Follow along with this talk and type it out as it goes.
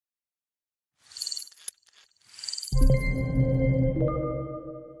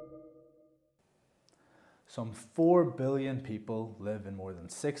Some 4 billion people live in more than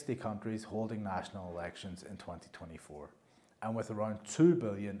 60 countries holding national elections in 2024. And with around 2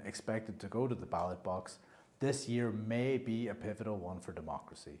 billion expected to go to the ballot box, this year may be a pivotal one for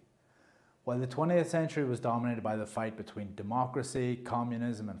democracy. While the 20th century was dominated by the fight between democracy,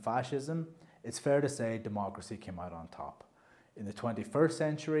 communism and fascism, it's fair to say democracy came out on top. In the 21st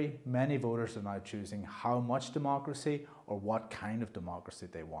century, many voters are now choosing how much democracy or what kind of democracy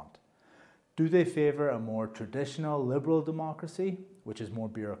they want. Do they favour a more traditional liberal democracy, which is more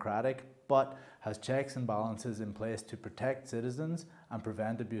bureaucratic, but has checks and balances in place to protect citizens and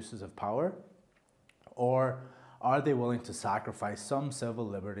prevent abuses of power? Or are they willing to sacrifice some civil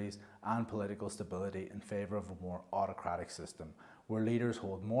liberties and political stability in favour of a more autocratic system, where leaders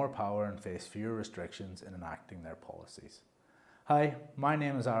hold more power and face fewer restrictions in enacting their policies? Hi, my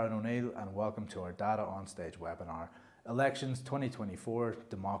name is Aaron O'Neill and welcome to our Data on Stage webinar, Elections 2024,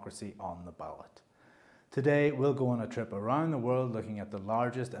 Democracy on the Ballot. Today we'll go on a trip around the world looking at the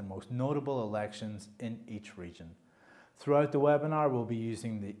largest and most notable elections in each region. Throughout the webinar we'll be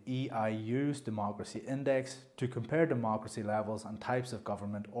using the EIU's Democracy Index to compare democracy levels and types of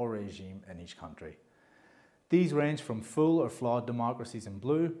government or regime in each country. These range from full or flawed democracies in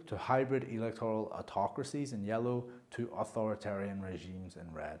blue to hybrid electoral autocracies in yellow to authoritarian regimes in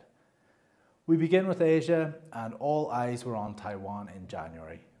red. We begin with Asia, and all eyes were on Taiwan in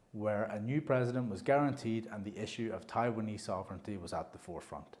January, where a new president was guaranteed and the issue of Taiwanese sovereignty was at the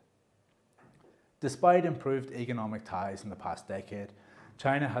forefront. Despite improved economic ties in the past decade,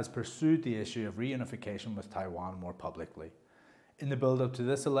 China has pursued the issue of reunification with Taiwan more publicly. In the build-up to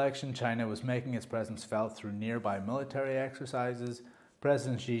this election, China was making its presence felt through nearby military exercises,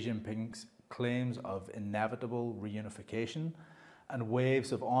 President Xi Jinping's claims of inevitable reunification, and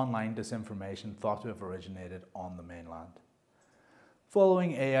waves of online disinformation thought to have originated on the mainland.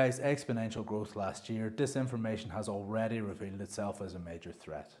 Following AI's exponential growth last year, disinformation has already revealed itself as a major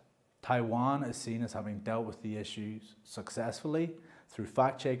threat. Taiwan is seen as having dealt with the issues successfully through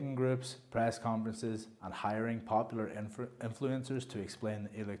fact-checking groups, press conferences, and hiring popular influencers to explain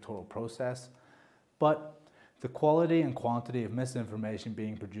the electoral process. But the quality and quantity of misinformation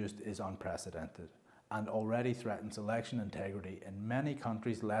being produced is unprecedented and already threatens election integrity in many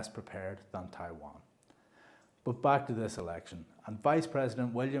countries less prepared than Taiwan. But back to this election, and Vice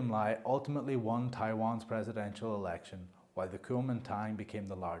President William Lai ultimately won Taiwan's presidential election, while the Kuomintang became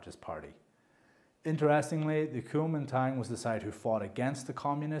the largest party. Interestingly, the Kuomintang was the side who fought against the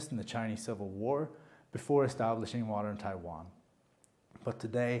communists in the Chinese Civil War before establishing modern Taiwan. But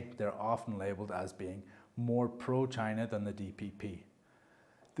today, they're often labelled as being more pro-China than the DPP.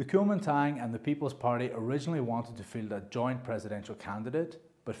 The Kuomintang and the People's Party originally wanted to field a joint presidential candidate,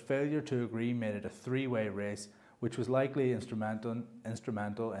 but failure to agree made it a three-way race, which was likely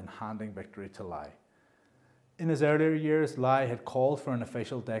instrumental in handing victory to Lai. In his earlier years, Lai had called for an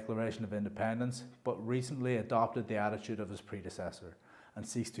official declaration of independence, but recently adopted the attitude of his predecessor and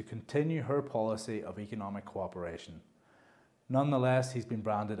seeks to continue her policy of economic cooperation. Nonetheless, he's been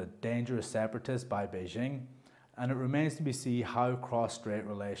branded a dangerous separatist by Beijing, and it remains to be seen how cross-strait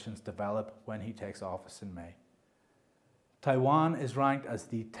relations develop when he takes office in May. Taiwan is ranked as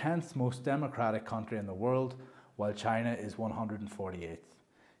the 10th most democratic country in the world, while China is 148th.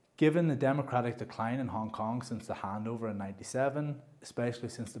 Given the democratic decline in Hong Kong since the handover in '97, especially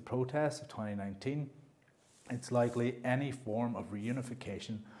since the protests of 2019, it's likely any form of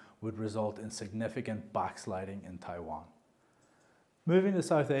reunification would result in significant backsliding in Taiwan. Moving to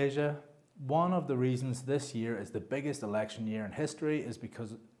South Asia, one of the reasons this year is the biggest election year in history is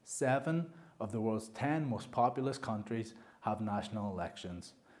because 7 of the world's 10 most populous countries have national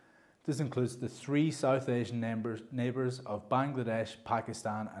elections. This includes the 3 South Asian neighbours of Bangladesh,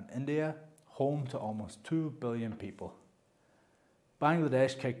 Pakistan and India, home to almost 2 billion people.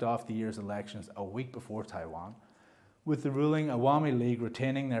 Bangladesh kicked off the year's elections a week before Taiwan, with the ruling Awami League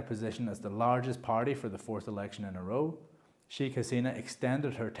retaining their position as the largest party for the 4th election in a row. Sheikh Hasina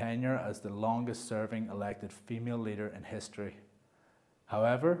extended her tenure as the longest serving elected female leader in history.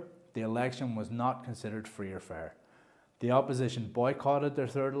 However, the election was not considered free or fair. The opposition boycotted their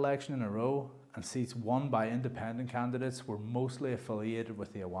 3rd election in a row, and seats won by independent candidates were mostly affiliated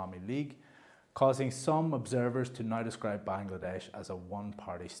with the Awami League, causing some observers to now describe Bangladesh as a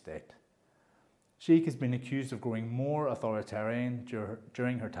one-party state. Sheikh has been accused of growing more authoritarian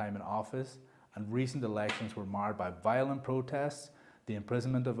during her time in office, and recent elections were marred by violent protests, the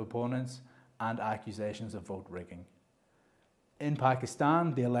imprisonment of opponents, and accusations of vote rigging. In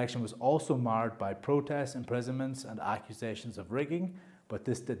Pakistan, the election was also marred by protests, imprisonments, and accusations of rigging, but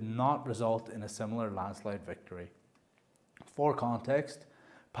this did not result in a similar landslide victory. For context,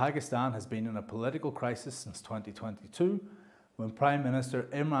 Pakistan has been in a political crisis since 2022, when Prime Minister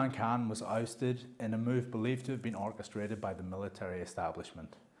Imran Khan was ousted in a move believed to have been orchestrated by the military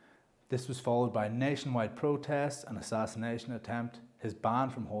establishment. This was followed by nationwide protests, an assassination attempt, his ban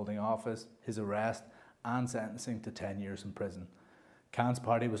from holding office, his arrest, and sentencing to 10 years in prison. Khan's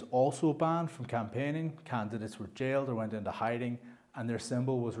party was also banned from campaigning, candidates were jailed or went into hiding, and their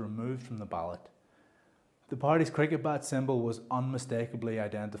symbol was removed from the ballot. The party's cricket bat symbol was unmistakably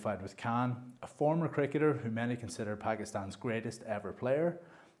identified with Khan, a former cricketer who many consider Pakistan's greatest ever player,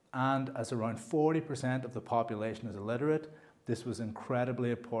 and as around 40% of the population is illiterate, this was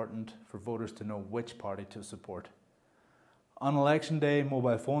incredibly important for voters to know which party to support. On election day,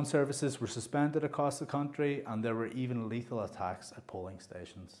 mobile phone services were suspended across the country, and there were even lethal attacks at polling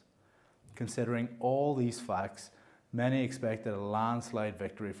stations. Considering all these facts, many expected a landslide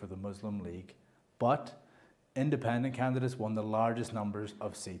victory for the Muslim League, but independent candidates won the largest numbers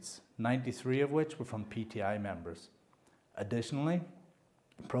of seats, 93 of which were from PTI members. Additionally,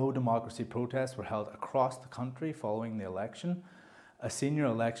 pro-democracy protests were held across the country following the election. A senior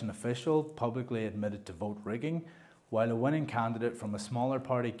election official publicly admitted to vote rigging, while a winning candidate from a smaller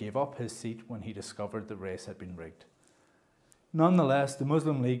party gave up his seat when he discovered the race had been rigged. Nonetheless, the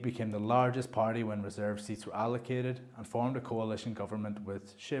Muslim League became the largest party when reserved seats were allocated and formed a coalition government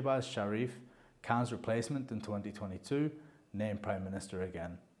with Shehbaz Sharif, Khan's replacement in 2022, named Prime Minister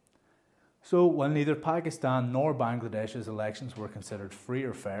again. So while neither Pakistan nor Bangladesh's elections were considered free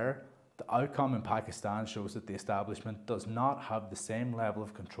or fair, the outcome in Pakistan shows that the establishment does not have the same level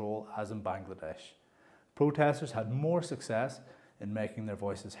of control as in Bangladesh. Protesters had more success in making their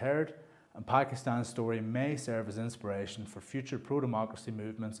voices heard, and Pakistan's story may serve as inspiration for future pro-democracy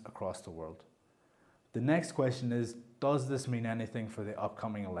movements across the world. The next question is, does this mean anything for the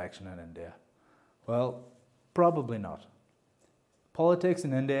upcoming election in India? Well, probably not. Politics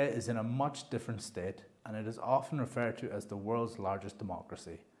in India is in a much different state, and it is often referred to as the world's largest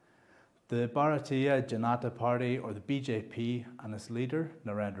democracy. The Bharatiya Janata Party, or the BJP, and its leader,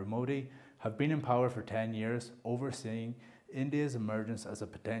 Narendra Modi, have been in power for 10 years, overseeing India's emergence as a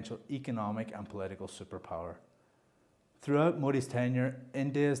potential economic and political superpower. Throughout Modi's tenure,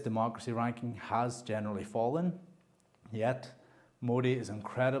 India's democracy ranking has generally fallen, yet Modi is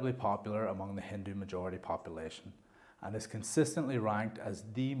incredibly popular among the Hindu majority population and is consistently ranked as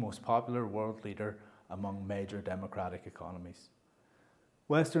the most popular world leader among major democratic economies.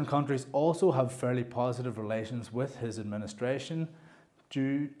 Western countries also have fairly positive relations with his administration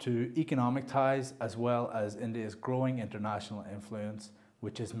due to economic ties as well as India's growing international influence,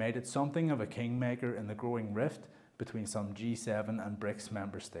 which has made it something of a kingmaker in the growing rift between some G7 and BRICS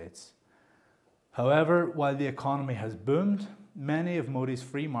member states. However, while the economy has boomed, many of Modi's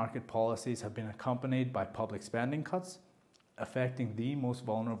free market policies have been accompanied by public spending cuts, affecting the most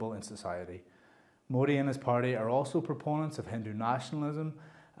vulnerable in society. Modi and his party are also proponents of Hindu nationalism,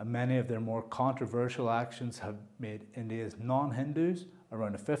 and many of their more controversial actions have made India's non-Hindus,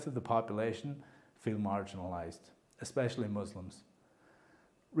 around a fifth of the population, feel marginalised, especially Muslims.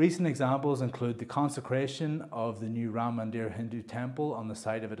 Recent examples include the consecration of the new Ram Mandir Hindu temple on the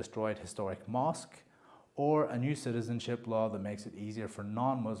site of a destroyed historic mosque, or a new citizenship law that makes it easier for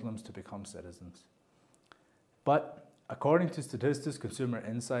non-Muslims to become citizens. But according to Statista's Consumer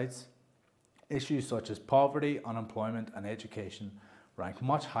Insights, issues such as poverty, unemployment, and education rank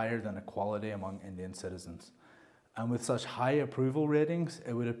much higher than equality among Indian citizens. And with such high approval ratings,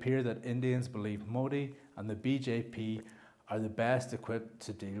 it would appear that Indians believe Modi and the BJP are the best equipped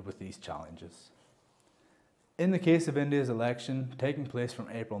to deal with these challenges. In the case of India's election, taking place from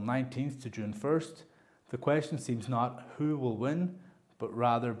April 19th to June 1st, the question seems not who will win, but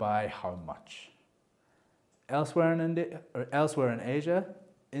rather by how much. Elsewhere in Asia,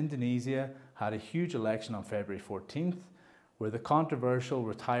 Indonesia had a huge election on February 14th, where the controversial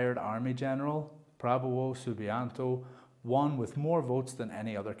retired army general, Prabowo Subianto, won with more votes than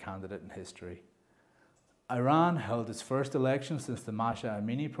any other candidate in history. Iran held its first election since the Mahsa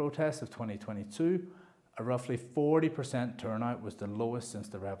Amini protests of 2022. A roughly 40% turnout was the lowest since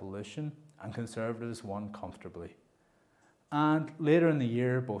the revolution, and conservatives won comfortably. And later in the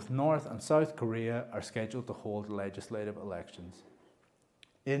year, both North and South Korea are scheduled to hold legislative elections.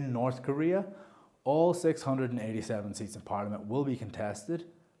 In North Korea, all 687 seats in parliament will be contested.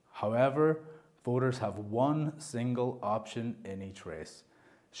 However, voters have one single option in each race,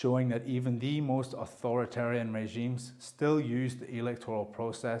 showing that even the most authoritarian regimes still use the electoral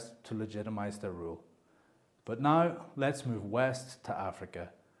process to legitimize their rule. But now, let's move west to Africa.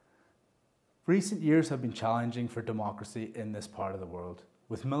 Recent years have been challenging for democracy in this part of the world,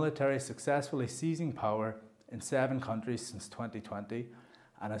 with military successfully seizing power in 7 countries since 2020,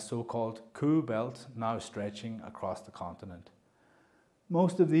 and a so-called coup belt now stretching across the continent.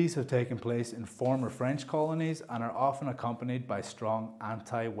 Most of these have taken place in former French colonies and are often accompanied by strong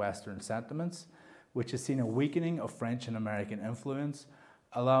anti-Western sentiments, which has seen a weakening of French and American influence,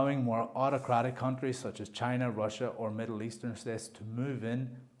 allowing more autocratic countries such as China, Russia, or Middle Eastern states to move in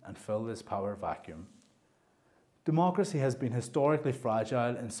and fill this power vacuum. Democracy has been historically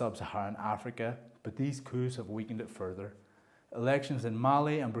fragile in sub-Saharan Africa, but these coups have weakened it further. Elections in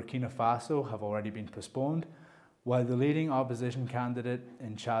Mali and Burkina Faso have already been postponed, while the leading opposition candidate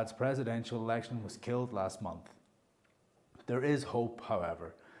in Chad's presidential election was killed last month. There is hope,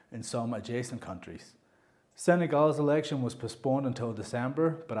 however, in some adjacent countries. Senegal's election was postponed until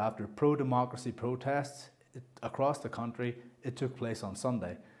December, but after pro-democracy protests across the country, it took place on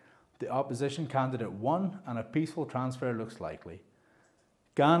Sunday. The opposition candidate won, and a peaceful transfer looks likely.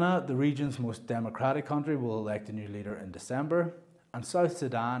 Ghana, the region's most democratic country, will elect a new leader in December, and South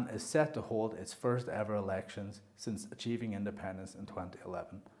Sudan is set to hold its first ever elections since achieving independence in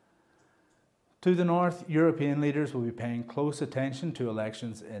 2011. To the north, European leaders will be paying close attention to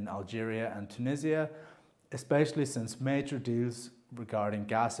elections in Algeria and Tunisia, especially since major deals regarding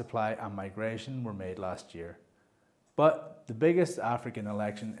gas supply and migration were made last year. But the biggest African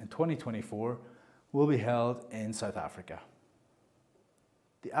election in 2024 will be held in South Africa.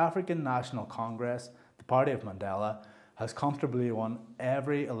 The African National Congress, the party of Mandela, has comfortably won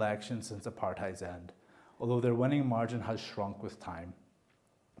every election since apartheid's end, although their winning margin has shrunk with time.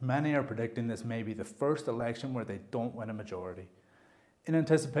 Many are predicting this may be the first election where they don't win a majority. In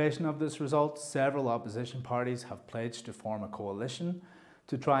anticipation of this result, several opposition parties have pledged to form a coalition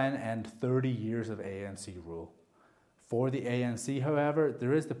to try and end 30 years of ANC rule. For the ANC, however,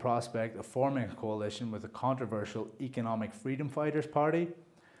 there is the prospect of forming a coalition with the controversial Economic Freedom Fighters Party,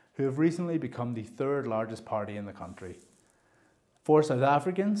 who have recently become the 3rd largest party in the country. For South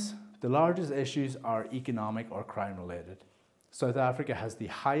Africans, the largest issues are economic or crime related. South Africa has the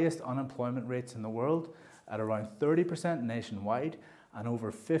highest unemployment rates in the world at around 30% nationwide and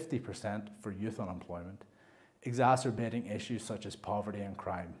over 50% for youth unemployment, exacerbating issues such as poverty and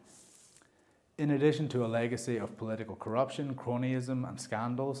crime. In addition to a legacy of political corruption, cronyism and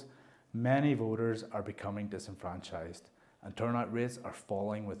scandals, many voters are becoming disenfranchised, and turnout rates are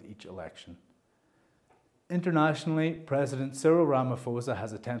falling with each election. Internationally, President Cyril Ramaphosa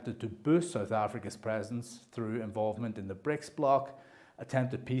has attempted to boost South Africa's presence through involvement in the BRICS bloc,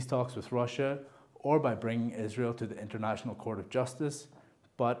 attempted peace talks with Russia, or by bringing Israel to the International Court of Justice,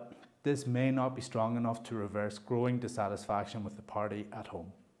 but this may not be strong enough to reverse growing dissatisfaction with the party at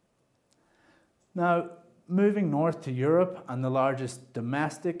home. Now, moving north to Europe, and the largest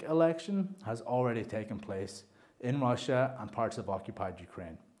domestic election has already taken place in Russia and parts of occupied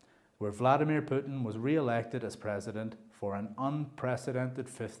Ukraine, where Vladimir Putin was re-elected as president for an unprecedented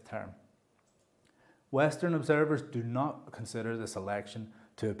 5th term. Western observers do not consider this election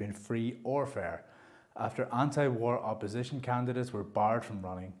to have been free or fair, after anti-war opposition candidates were barred from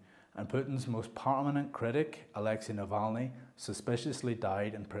running, and Putin's most prominent critic, Alexei Navalny, suspiciously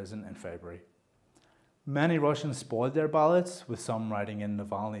died in prison in February. Many Russians spoiled their ballots, with some writing in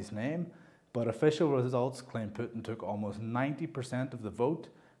Navalny's name, but official results claim Putin took almost 90% of the vote,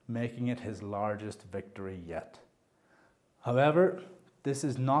 making it his largest victory yet. However, this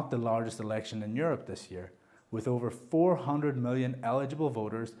is not the largest election in Europe this year. With over 400 million eligible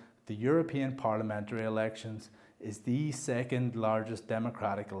voters, the European parliamentary elections is the 2nd largest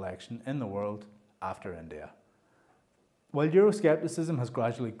democratic election in the world after India. While Euroscepticism has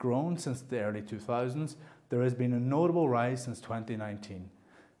gradually grown since the early 2000s, there has been a notable rise since 2019.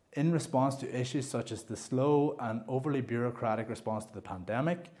 In response to issues such as the slow and overly bureaucratic response to the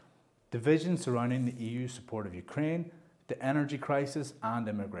pandemic, divisions surrounding the EU's support of Ukraine, the energy crisis, and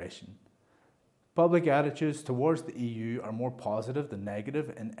immigration. Public attitudes towards the EU are more positive than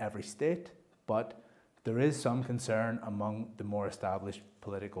negative in every state, but there is some concern among the more established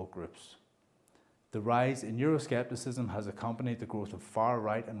political groups. The rise in Euroscepticism has accompanied the growth of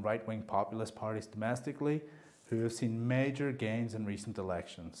far-right and right-wing populist parties domestically, who have seen major gains in recent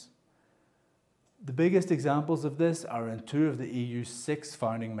elections. The biggest examples of this are in 2 of the EU's 6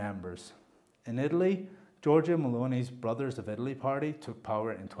 founding members. In Italy, Giorgia Meloni's Brothers of Italy party took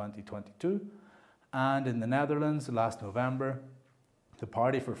power in 2022, and in the Netherlands last November, the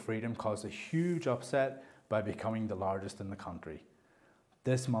Party for Freedom caused a huge upset by becoming the largest in the country.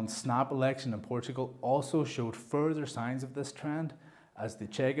 This month's snap election in Portugal also showed further signs of this trend, as the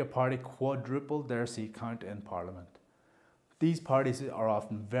Chega party quadrupled their seat count in parliament. These parties are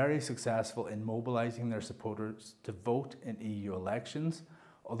often very successful in mobilising their supporters to vote in EU elections,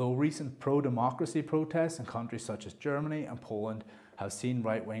 although recent pro-democracy protests in countries such as Germany and Poland have seen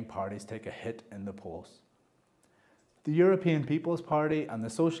right-wing parties take a hit in the polls. The European People's Party and the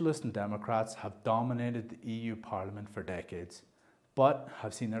Socialists and Democrats have dominated the EU Parliament for decades, but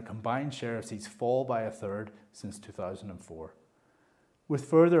have seen their combined share of seats fall by a third since 2004. With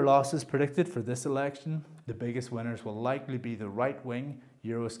further losses predicted for this election, the biggest winners will likely be the right-wing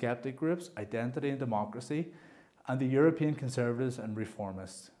Eurosceptic groups Identity and Democracy and the European Conservatives and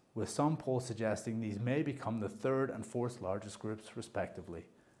Reformists, with some polls suggesting these may become the third and fourth largest groups respectively.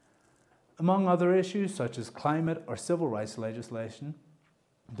 Among other issues such as climate or civil rights legislation,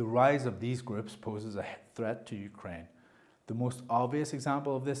 the rise of these groups poses a threat to Ukraine. The most obvious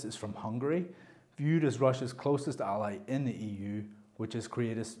example of this is from Hungary, viewed as Russia's closest ally in the EU, which has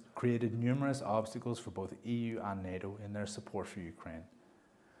created numerous obstacles for both the EU and NATO in their support for Ukraine.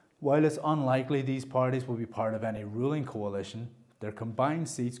 While it's unlikely these parties will be part of any ruling coalition, their combined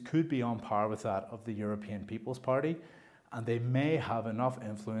seats could be on par with that of the European People's Party, and they may have enough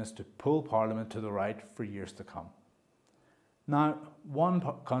influence to pull Parliament to the right for years to come. Now, one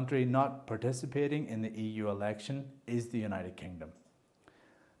country not participating in the EU election is the United Kingdom.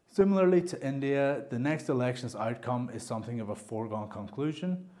 Similarly to India, the next election's outcome is something of a foregone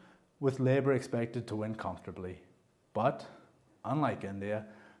conclusion, with Labour expected to win comfortably. But, unlike India,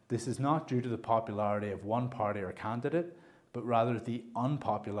 this is not due to the popularity of one party or candidate, but rather the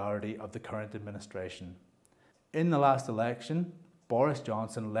unpopularity of the current administration. In the last election, Boris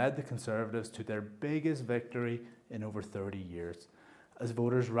Johnson led the Conservatives to their biggest victory in over 30 years, as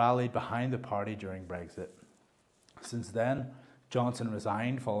voters rallied behind the party during Brexit. Since then, Johnson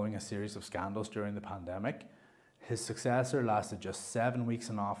resigned following a series of scandals during the pandemic. His successor lasted just 7 weeks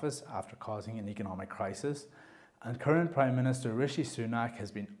in office after causing an economic crisis, and current Prime Minister Rishi Sunak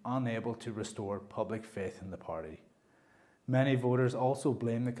has been unable to restore public faith in the party. Many voters also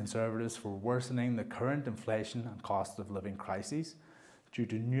blame the Conservatives for worsening the current inflation and cost of living crises due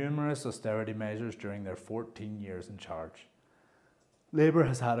to numerous austerity measures during their 14 years in charge. Labour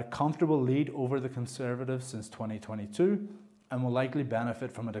has had a comfortable lead over the Conservatives since 2022 and will likely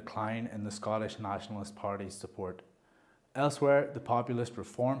benefit from a decline in the Scottish Nationalist Party's support. Elsewhere, the populist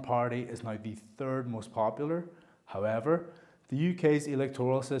Reform Party is now the third most popular. However, the UK's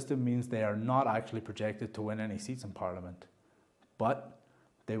electoral system means they are not actually projected to win any seats in Parliament. But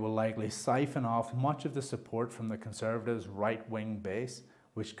they will likely siphon off much of the support from the Conservatives' right-wing base,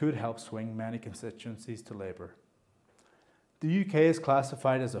 which could help swing many constituencies to Labour. The UK is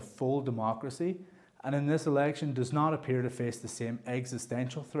classified as a full democracy, and in this election does not appear to face the same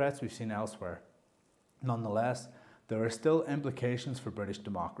existential threats we've seen elsewhere. Nonetheless, there are still implications for British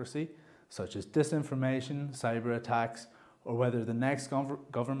democracy, such as disinformation, cyber attacks, or whether the next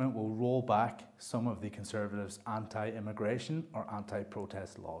government will roll back some of the Conservatives' anti-immigration or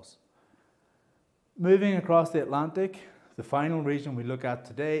anti-protest laws. Moving across the Atlantic, the final region we look at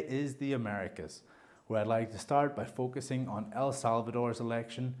today is the Americas, where I'd like to start by focusing on El Salvador's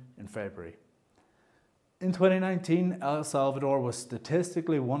election in February. In 2019, El Salvador was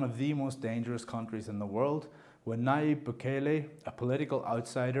statistically one of the most dangerous countries in the world when Nayib Bukele, a political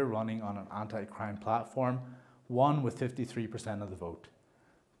outsider running on an anti-crime platform, won with 53% of the vote.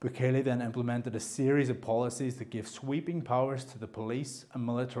 Bukele then implemented a series of policies that gave sweeping powers to the police and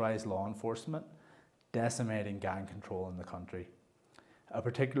militarized law enforcement, decimating gang control in the country. A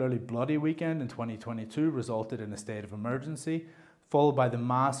particularly bloody weekend in 2022 resulted in a state of emergency, followed by the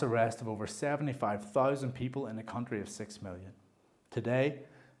mass arrest of over 75,000 people in a country of 6 million. Today,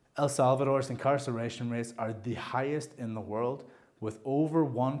 El Salvador's incarceration rates are the highest in the world, with over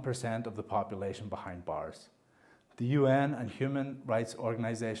 1% of the population behind bars. The UN and human rights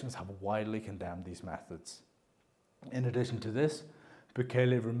organizations have widely condemned these methods. In addition to this,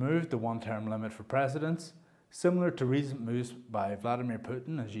 Bukele removed the one-term limit for presidents, similar to recent moves by Vladimir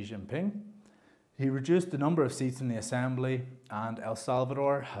Putin and Xi Jinping. He reduced the number of seats in the assembly, and El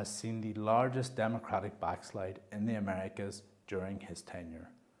Salvador has seen the largest democratic backslide in the Americas during his tenure.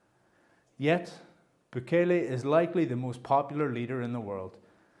 Yet, Bukele is likely the most popular leader in the world.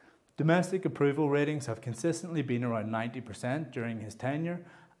 Domestic approval ratings have consistently been around 90% during his tenure,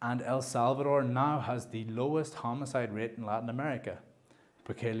 and El Salvador now has the lowest homicide rate in Latin America.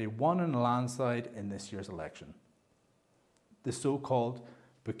 Bukele won in a landslide in this year's election. The so-called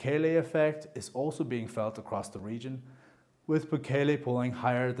Bukele effect is also being felt across the region, with Bukele polling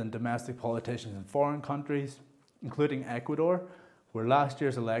higher than domestic politicians in foreign countries, including Ecuador, where last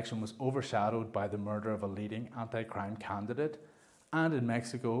year's election was overshadowed by the murder of a leading anti-crime candidate, and in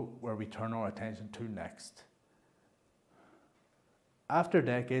Mexico, where we turn our attention to next. After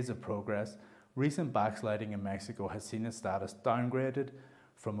decades of progress, recent backsliding in Mexico has seen its status downgraded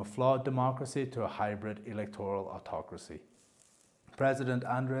from a flawed democracy to a hybrid electoral autocracy. President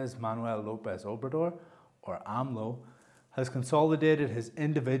Andrés Manuel López Obrador, or AMLO, has consolidated his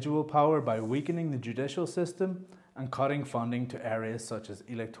individual power by weakening the judicial system and cutting funding to areas such as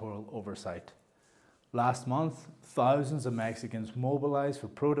electoral oversight. Last month, thousands of Mexicans mobilized for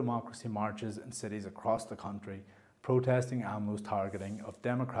pro-democracy marches in cities across the country, protesting AMLO's targeting of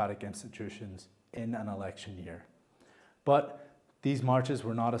democratic institutions in an election year. But these marches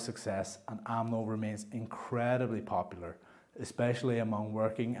were not a success, and AMLO remains incredibly popular, especially among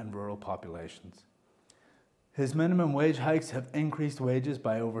working and rural populations. His minimum wage hikes have increased wages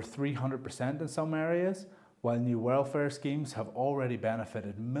by over 300% in some areas, while new welfare schemes have already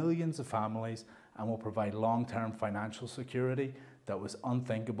benefited millions of families and will provide long-term financial security that was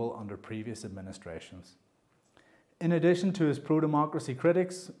unthinkable under previous administrations. In addition to his pro-democracy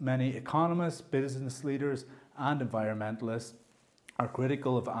critics, many economists, business leaders, and environmentalists are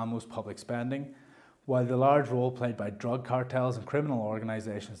critical of AMLO's public spending, while the large role played by drug cartels and criminal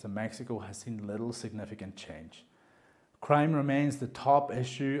organizations in Mexico has seen little significant change. Crime remains the top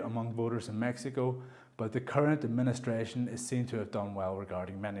issue among voters in Mexico, but the current administration is seen to have done well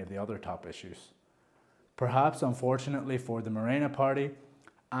regarding many of the other top issues. Perhaps unfortunately for the Morena party,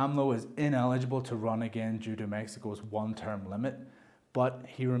 AMLO is ineligible to run again due to Mexico's one-term limit, but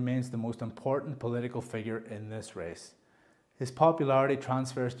he remains the most important political figure in this race. His popularity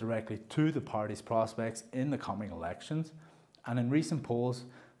transfers directly to the party's prospects in the coming elections, and in recent polls,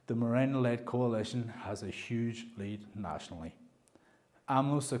 the Morena-led coalition has a huge lead nationally.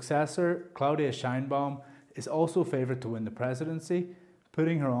 AMLO's successor, Claudia Sheinbaum, is also favoured to win the presidency,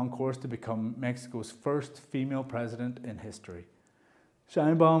 putting her on course to become Mexico's first female president in history.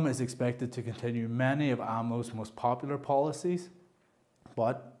 Sheinbaum is expected to continue many of AMLO's most popular policies,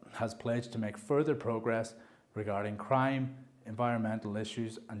 but has pledged to make further progress regarding crime, environmental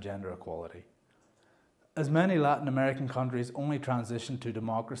issues, and gender equality. As many Latin American countries only transitioned to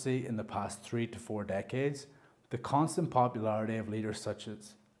democracy in the past 3 to 4 decades, the constant popularity of leaders such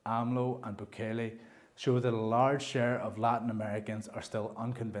as AMLO and Bukele show that a large share of Latin Americans are still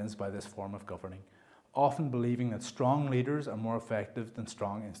unconvinced by this form of governing, often believing that strong leaders are more effective than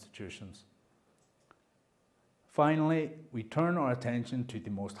strong institutions. Finally, we turn our attention to the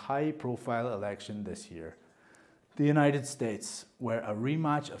most high-profile election this year, the United States, where a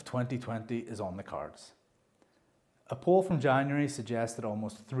rematch of 2020 is on the cards. A poll from January suggests that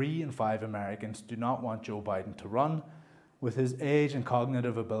almost 3 in 5 Americans do not want Joe Biden to run, with his age and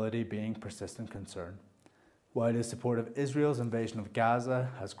cognitive ability being persistent concern, while his support of Israel's invasion of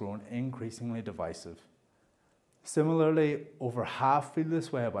Gaza has grown increasingly divisive. Similarly, over half feel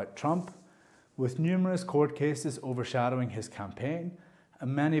this way about Trump, with numerous court cases overshadowing his campaign,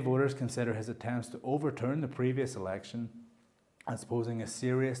 and many voters consider his attempts to overturn the previous election as posing a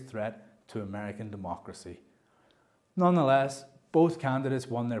serious threat to American democracy. Nonetheless, both candidates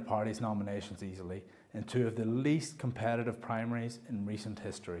won their party's nominations easily in 2 of the least competitive primaries in recent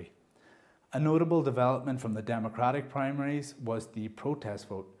history. A notable development from the Democratic primaries was the protest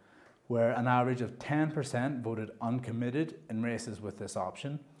vote, where an average of 10% voted uncommitted in races with this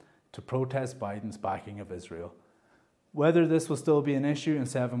option to protest Biden's backing of Israel. Whether this will still be an issue in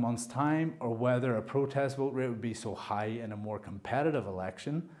 7 months' time, or whether a protest vote rate would be so high in a more competitive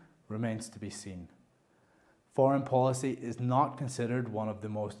election, remains to be seen. Foreign policy is not considered one of the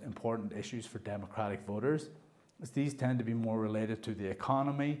most important issues for Democratic voters, as these tend to be more related to the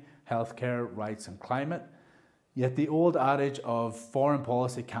economy, healthcare, rights, and climate. Yet the old adage of foreign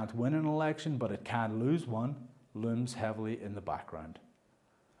policy can't win an election, but it can lose one, looms heavily in the background.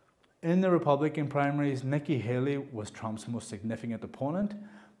 In the Republican primaries, Nikki Haley was Trump's most significant opponent.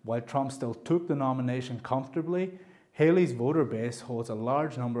 While Trump still took the nomination comfortably, Haley's voter base holds a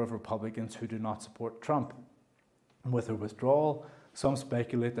large number of Republicans who do not support Trump. And with her withdrawal, some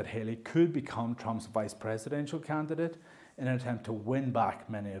speculate that Haley could become Trump's vice presidential candidate in an attempt to win back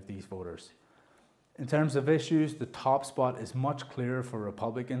many of these voters. In terms of issues, the top spot is much clearer for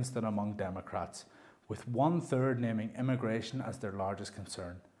Republicans than among Democrats, with 1/3 naming immigration as their largest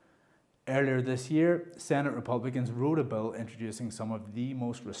concern. Earlier this year, Senate Republicans wrote a bill introducing some of the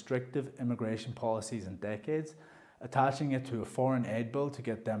most restrictive immigration policies in decades, attaching it to a foreign aid bill to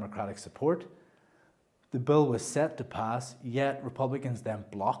get Democratic support. The bill was set to pass, yet Republicans then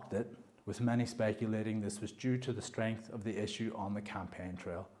blocked it, with many speculating this was due to the strength of the issue on the campaign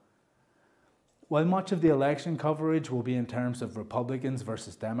trail. While much of the election coverage will be in terms of Republicans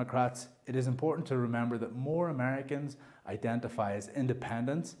versus Democrats, it is important to remember that more Americans identify as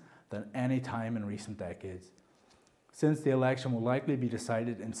independents than any time in recent decades. Since the election will likely be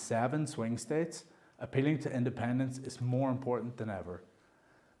decided in 7 swing states, appealing to independents is more important than ever.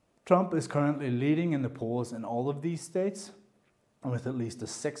 Trump is currently leading in the polls in all of these states, with at least a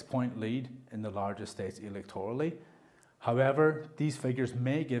 6-point lead in the largest states electorally. However, these figures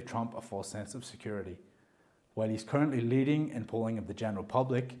may give Trump a false sense of security. While he's currently leading in polling of the general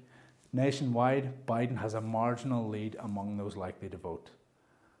public, nationwide, Biden has a marginal lead among those likely to vote.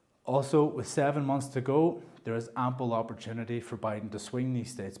 Also, with 7 months to go, there is ample opportunity for Biden to swing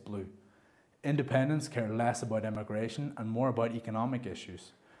these states blue. Independents care less about immigration and more about economic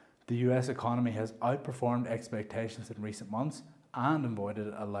issues. The US economy has outperformed expectations in recent months and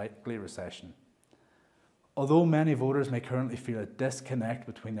avoided a likely recession. Although many voters may currently feel a disconnect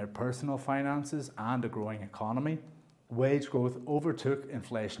between their personal finances and a growing economy, wage growth overtook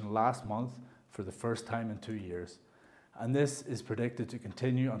inflation last month for the first time in 2 years. And this is predicted to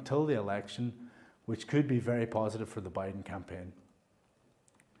continue until the election, which could be very positive for the Biden campaign.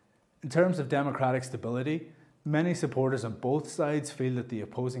 In terms of Democratic stability, many supporters on both sides feel that the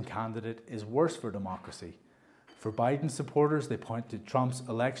opposing candidate is worse for democracy. For Biden supporters, they point to Trump's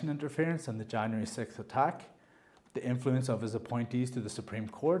election interference and the January 6th attack, the influence of his appointees to the Supreme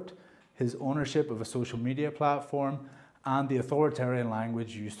Court, his ownership of a social media platform, and the authoritarian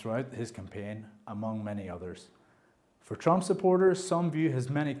language used throughout his campaign, among many others. For Trump supporters, some view his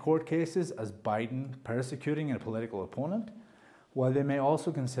many court cases as Biden persecuting a political opponent, while they may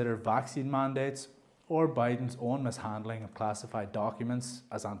also consider vaccine mandates or Biden's own mishandling of classified documents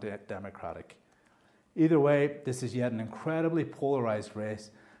as anti-democratic. Either way, this is yet an incredibly polarized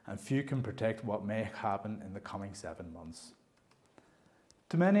race, and few can predict what may happen in the coming 7 months.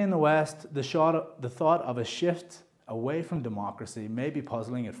 To many in the West, the thought of a shift away from democracy may be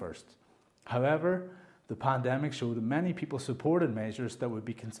puzzling at first. However, the pandemic showed that many people supported measures that would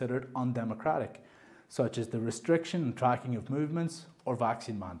be considered undemocratic, such as the restriction and tracking of movements or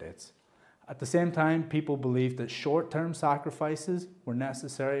vaccine mandates. At the same time, people believed that short-term sacrifices were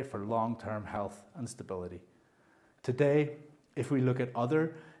necessary for long-term health and stability. Today, if we look at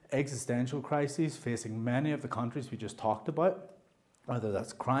other existential crises facing many of the countries we just talked about, whether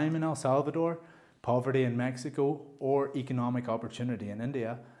that's crime in El Salvador, poverty in Mexico, or economic opportunity in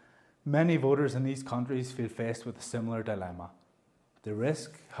India, many voters in these countries feel faced with a similar dilemma. The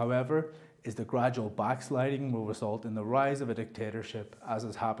risk, however, is the gradual backsliding will result in the rise of a dictatorship, as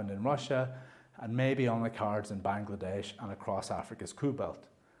has happened in Russia and maybe on the cards in Bangladesh and across Africa's Coup Belt.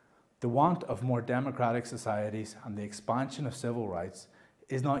 The want of more democratic societies and the expansion of civil rights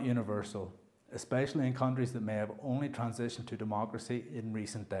is not universal, especially in countries that may have only transitioned to democracy in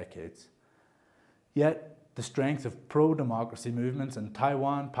recent decades. Yet, the strength of pro-democracy movements in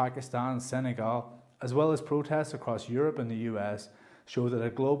Taiwan, Pakistan, Senegal, as well as protests across Europe and the US, show that a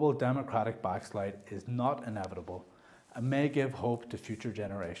global democratic backslide is not inevitable and may give hope to future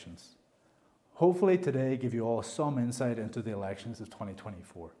generations. Hopefully today give you all some insight into the elections of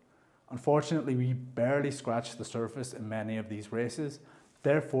 2024. Unfortunately, we barely scratched the surface in many of these races.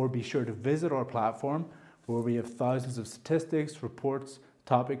 Therefore, be sure to visit our platform where we have thousands of statistics, reports,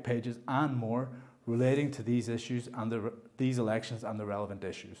 topic pages, and more relating to these issues and these elections and the relevant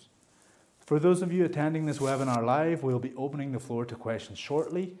issues. For those of you attending this webinar live, we'll be opening the floor to questions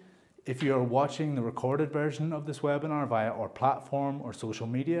shortly. If you are watching the recorded version of this webinar via our platform or social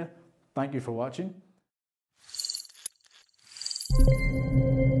media, thank you for watching.